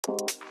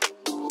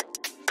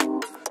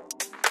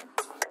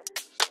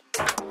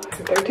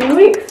13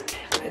 weeks.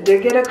 I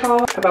did get a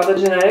call about the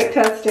genetic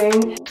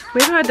testing.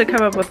 We've had to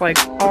come up with like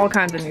all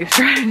kinds of new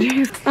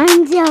strategies.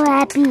 I'm so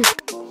happy.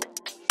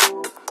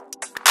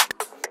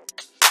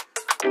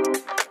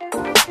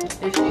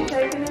 Is she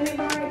taking any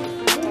bites?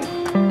 Is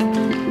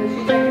she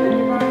taking any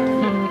bites?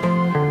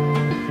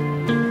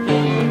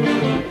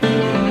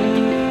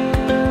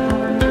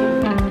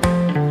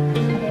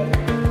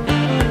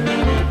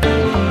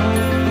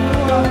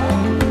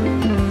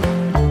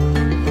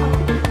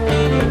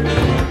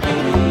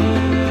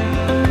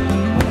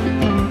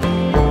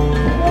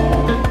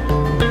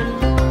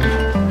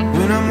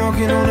 When I'm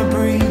walking on a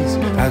breeze,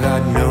 I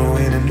got no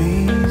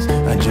enemies.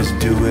 I just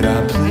do what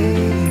I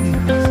please.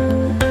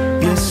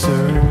 Yes,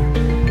 sir.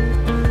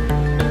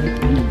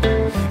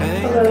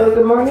 Hello,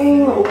 good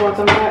morning.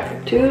 Welcome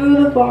back to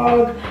the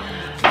vlog.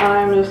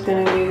 I'm just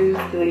gonna use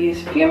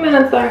these few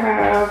minutes I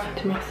have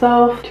to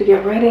myself to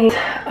get ready.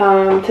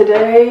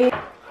 Today,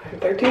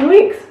 13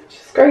 weeks, which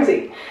is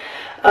crazy.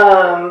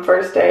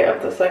 First day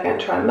of the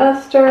second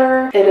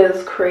trimester. It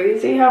is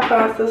crazy how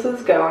fast this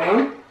is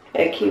going.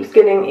 It keeps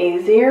getting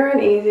easier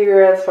and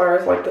easier as far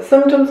as like the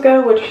symptoms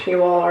go, which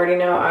you all already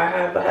know I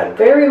have had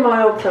very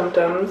mild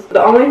symptoms.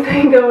 The only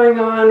thing going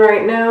on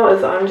right now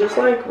is I'm just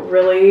like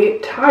really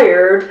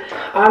tired.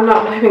 I'm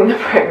not blaming the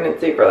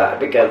pregnancy for that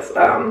because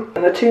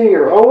the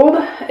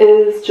 2-year-old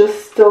is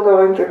just still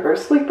going through her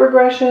sleep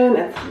regression.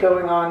 It's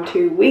going on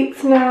 2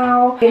 weeks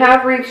now. We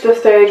have reached a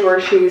stage where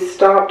she's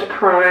stopped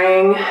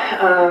crying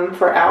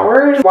for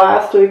hours.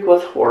 Last week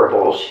was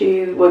horrible.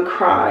 She would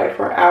cry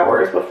for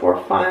hours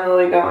before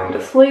finally going to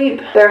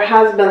sleep. There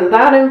has been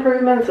that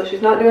improvement, so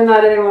she's not doing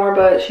that anymore,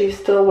 but she's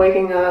still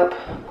waking up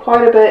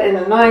quite a bit in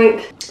the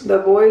night. The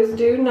boys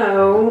do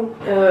know.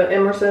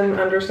 Emerson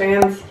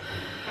understands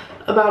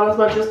about as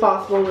much as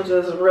possible, which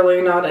is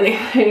really not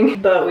anything,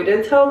 but we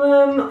did tell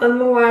them in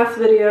the last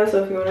video,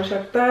 so if you want to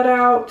check that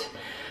out,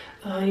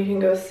 you can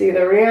go see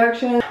the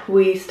reaction.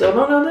 We still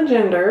don't know the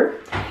gender.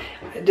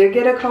 I did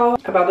get a call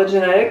about the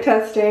genetic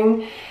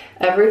testing.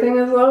 Everything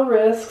is low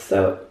risk,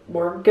 so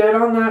we're good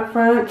on that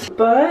front.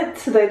 But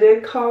they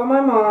did call my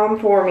mom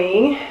for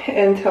me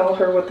and tell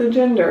her what the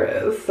gender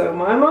is. So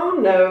my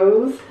mom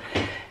knows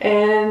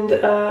and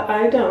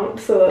I don't,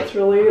 so that's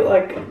really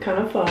like kind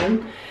of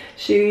fun.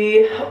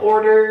 She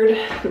ordered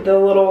the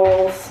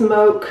little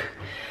smoke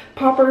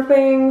popper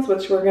things,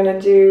 which we're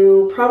gonna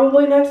do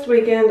probably next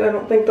weekend. I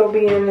don't think they'll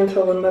be in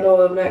until the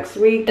middle of next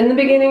week. In the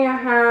beginning I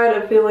had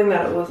a feeling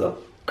that it was a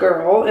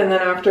girl, and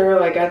then after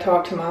like I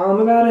talked to mom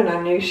about it and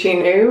I knew she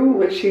knew,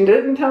 but she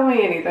didn't tell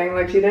me anything.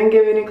 Like she didn't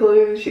give any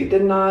clues. She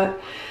did not.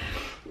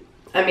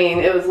 I mean,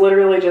 it was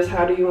literally just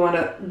how do you want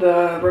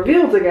the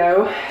reveal to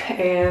go.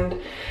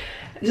 And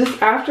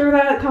just after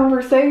that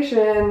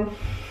conversation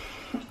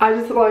I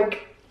was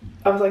like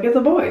it's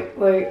a boy.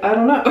 Like I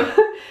don't know.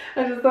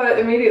 I just thought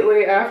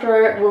immediately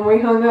after when we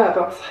hung up, I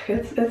was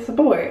like it's a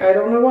boy. I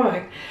don't know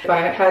why. If I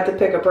had to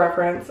pick a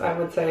preference, I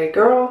would say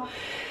girl,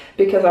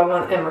 because I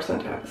want Emerson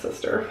to have a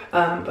sister.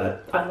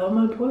 But I love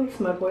my boys.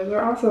 My boys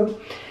are awesome.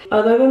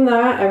 Other than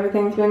that,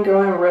 everything's been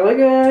going really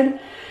good.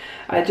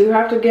 I do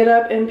have to get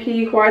up and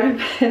pee quite a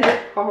bit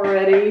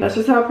already. That's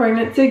just how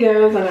pregnancy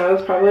goes. I know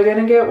it's probably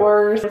gonna get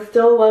worse. I'm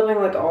still loving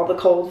like all the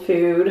cold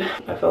food.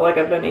 I feel like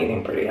I've been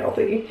eating pretty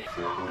healthy.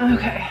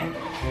 Okay,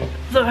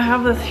 so I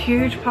have this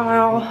huge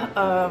pile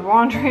of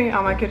laundry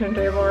on my kitchen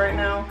table right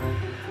now.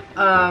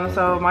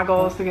 So my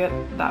goal is to get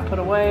that put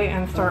away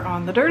and start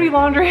on the dirty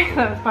laundry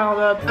that's piled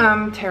up.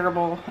 I'm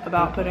terrible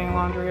about putting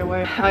laundry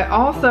away. I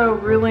also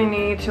really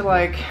need to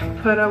like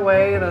put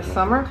away the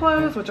summer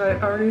clothes, which I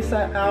already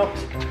set out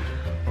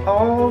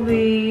all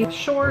the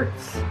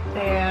shorts,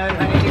 and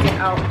I need to get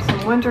out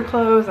some winter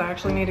clothes. I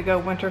actually need to go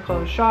winter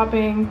clothes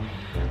shopping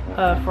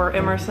for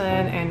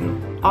Emerson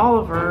and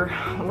Oliver.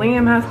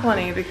 Liam has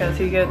plenty because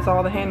he gets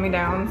all the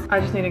hand-me-downs.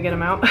 I just need to get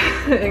them out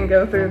and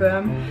go through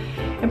them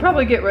and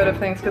probably get rid of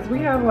things because we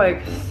have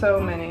like so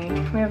many.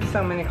 We have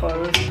so many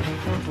clothes.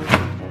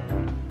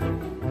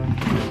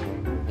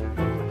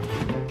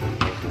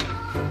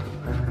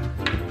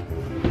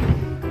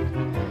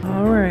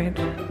 All right,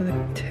 the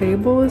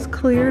table is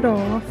cleared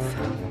off.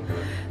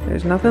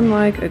 There's nothing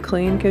like a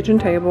clean kitchen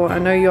table. I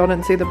know y'all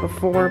didn't see the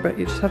before, but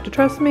you just have to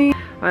trust me.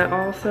 I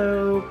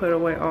also put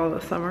away all the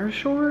summer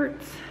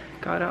shorts,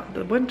 got out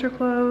the winter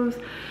clothes,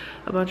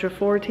 a bunch of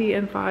 4T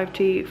and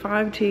 5T.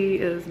 5T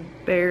is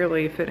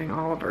barely fitting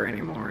Oliver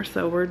anymore,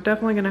 so we're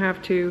definitely gonna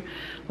have to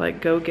like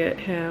go get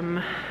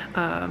him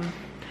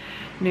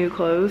new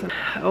clothes.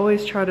 I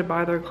always try to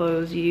buy their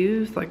clothes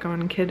used, like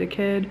on Kid to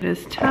Kid. It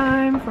is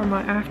time for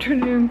my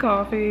afternoon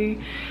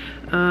coffee.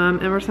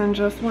 Emerson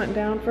just went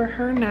down for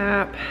her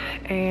nap,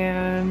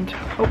 and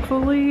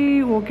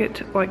hopefully we'll get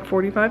to like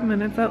 45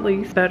 minutes at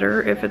least.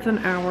 Better if it's an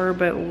hour,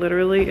 but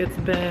literally it's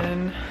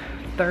been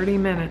 30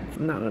 minutes.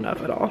 Not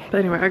enough at all. But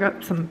anyway, I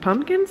got some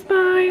pumpkin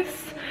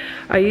spice.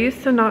 I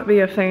used to not be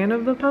a fan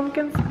of the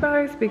pumpkin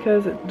spice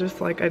because it just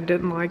like I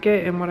didn't like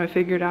it, and what I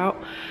figured out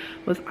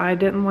was I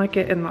didn't like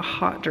it in the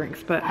hot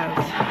drinks, but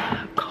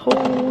as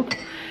cold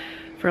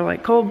for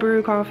like cold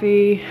brew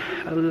coffee.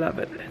 I love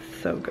it.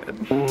 It's so good.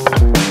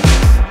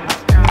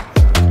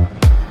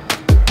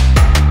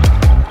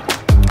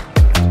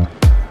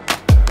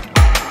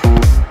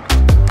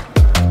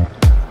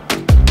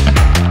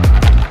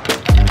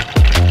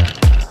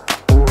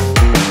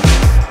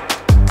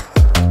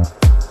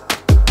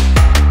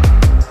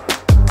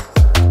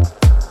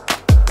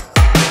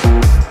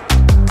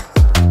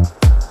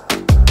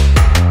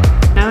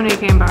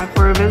 Came by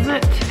for a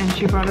visit and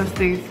she brought us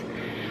these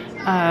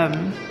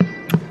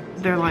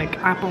they're like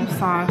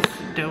applesauce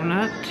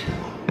donut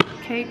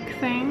cake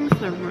things.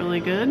 They're really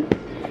good.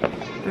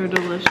 They're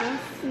delicious.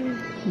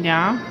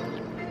 Yeah.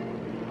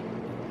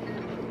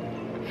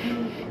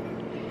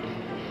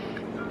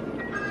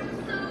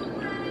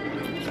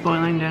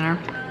 Spoiling dinner.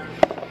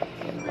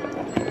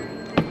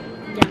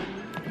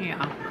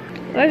 Yeah.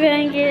 We're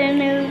gonna get a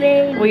new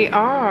baby. We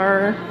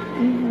are.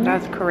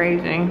 That's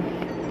crazy.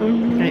 Are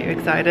you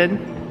excited?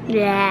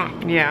 Yeah.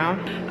 Yeah.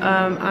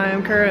 I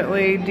am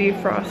currently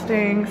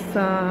defrosting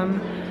some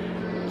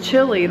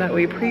chili that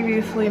we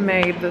previously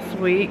made this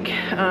week.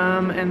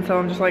 And so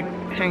I'm just like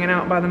hanging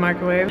out by the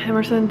microwave.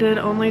 Emerson did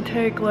only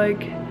take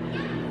like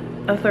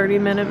a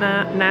 30-minute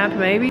nap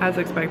maybe, as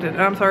expected.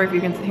 I'm sorry if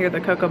you can hear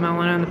the cocoa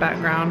melon in the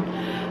background.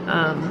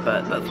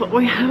 But that's what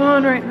we have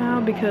on right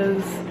now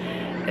because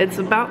it's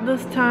about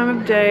this time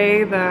of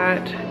day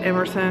that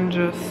Emerson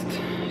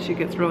she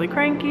gets really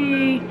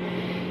cranky.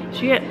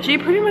 She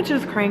pretty much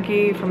is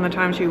cranky from the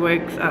time she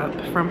wakes up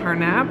from her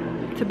nap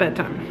to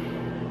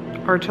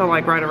bedtime, or till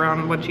like right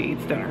around when she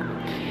eats dinner.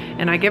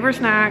 And I give her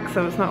snacks,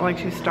 so it's not like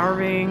she's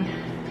starving.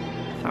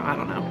 So I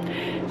don't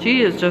know.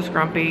 She is just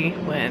grumpy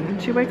when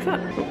she wakes up.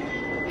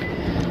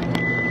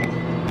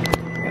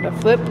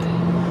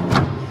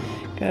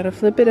 Gotta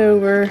flip it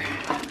over.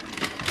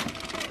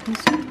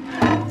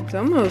 It's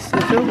almost,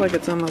 it feels like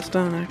it's almost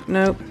done.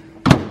 Nope.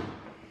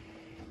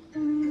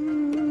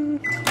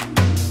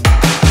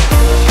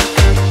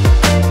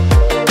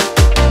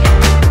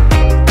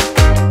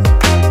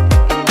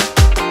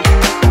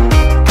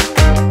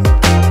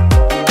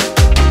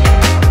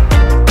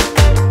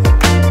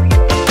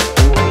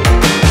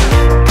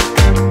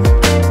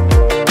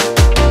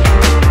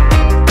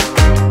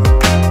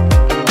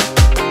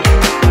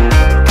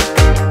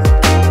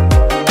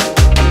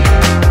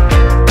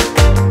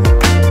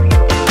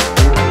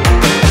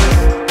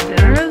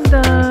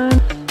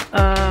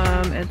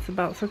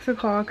 About 6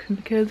 o'clock and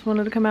the kids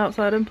wanted to come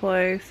outside and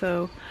play,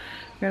 so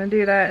we're gonna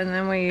do that, and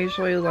then we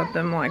usually let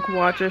them like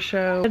watch a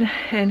show.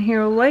 And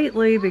here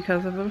lately,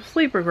 because of the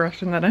sleep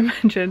regression that I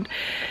mentioned,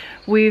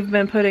 we've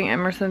been putting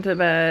Emerson to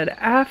bed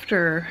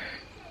after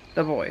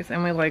the boys,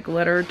 and we like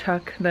let her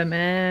tuck them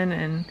in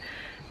and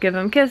give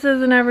them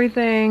kisses and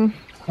everything.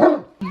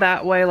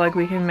 That way like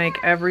we can make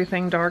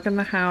everything dark in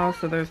the house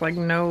so there's like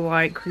no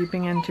light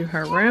creeping into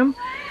her room.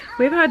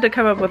 We've had to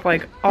come up with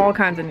like all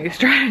kinds of new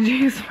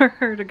strategies for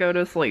her to go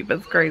to sleep.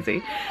 It's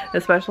crazy,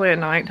 especially at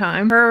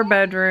nighttime. Her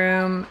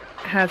bedroom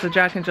has a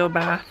Jack and Jill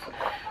bath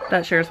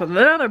that shares with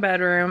another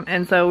bedroom,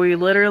 and so we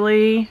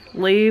literally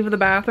leave the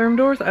bathroom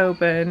doors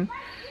open,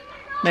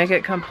 make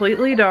it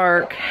completely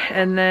dark,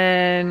 and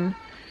then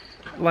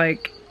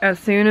like as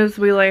soon as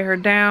we lay her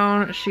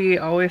down, she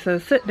always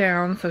says sit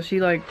down, so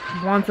she like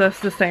wants us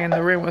to stay in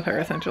the room with her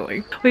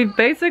essentially. We've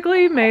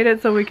basically made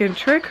it so we can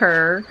trick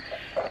her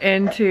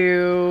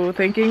into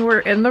thinking we're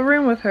in the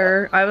room with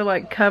her. I would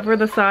like cover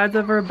the sides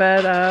of her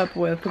bed up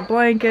with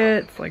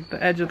blankets, like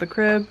the edge of the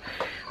crib,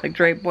 like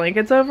drape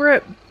blankets over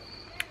it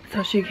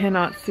so she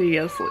cannot see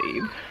us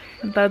leave.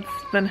 That's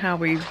been how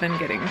we've been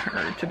getting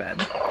her to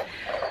bed.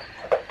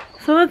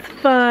 So it's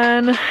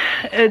fun.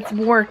 It's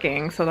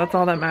working, so that's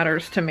all that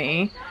matters to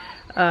me.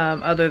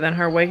 Other than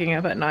her waking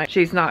up at night.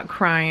 She's not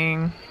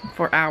crying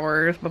for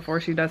hours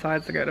before she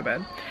decides to go to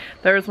bed.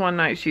 There was one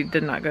night she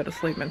did not go to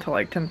sleep until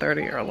like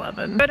 10:30 or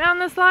 11. Go down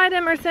the slide,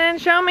 Emerson.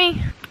 Show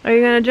me. Are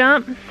you gonna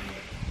jump?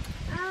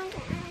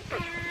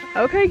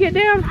 Okay, get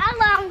down.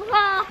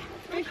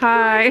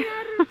 Hi.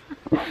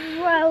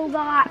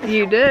 Robot.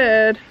 You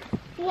did.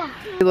 Yeah.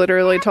 She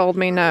literally told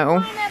me no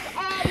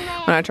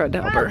when I tried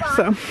to help her.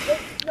 So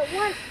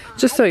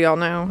just so y'all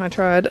know, I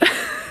tried.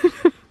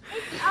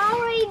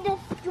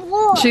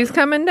 She's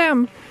coming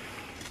down.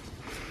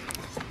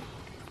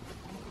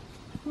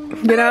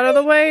 Get out of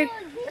the way.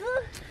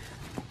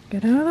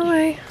 Get out of the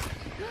way.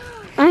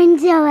 I'm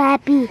so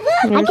happy.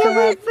 I can't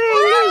wait for a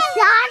new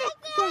Sonic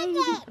baby.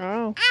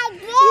 Oh.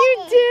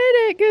 You did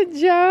it. Good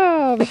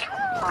job.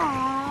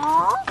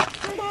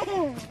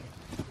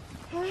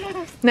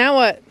 Now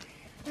what?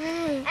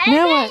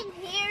 Now what?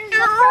 Here's the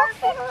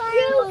perfect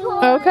shoe.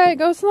 Okay,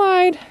 go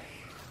slide.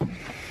 No,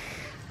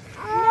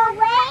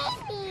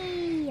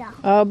 baby.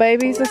 Oh,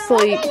 baby's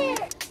asleep.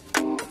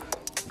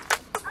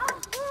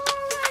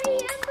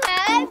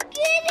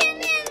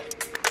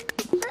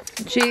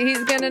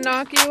 He's gonna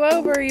knock you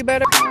over. You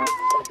better. I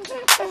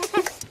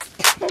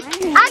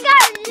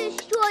gotta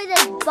destroy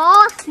the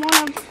boss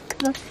one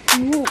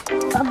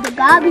of the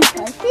garbage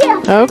cans.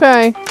 Yeah.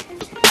 Okay.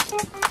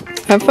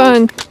 Have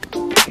fun.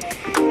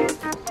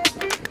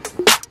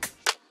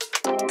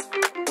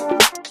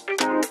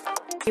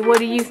 What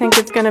do you think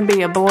it's gonna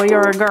be, a boy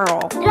or a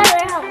girl?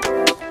 Yeah.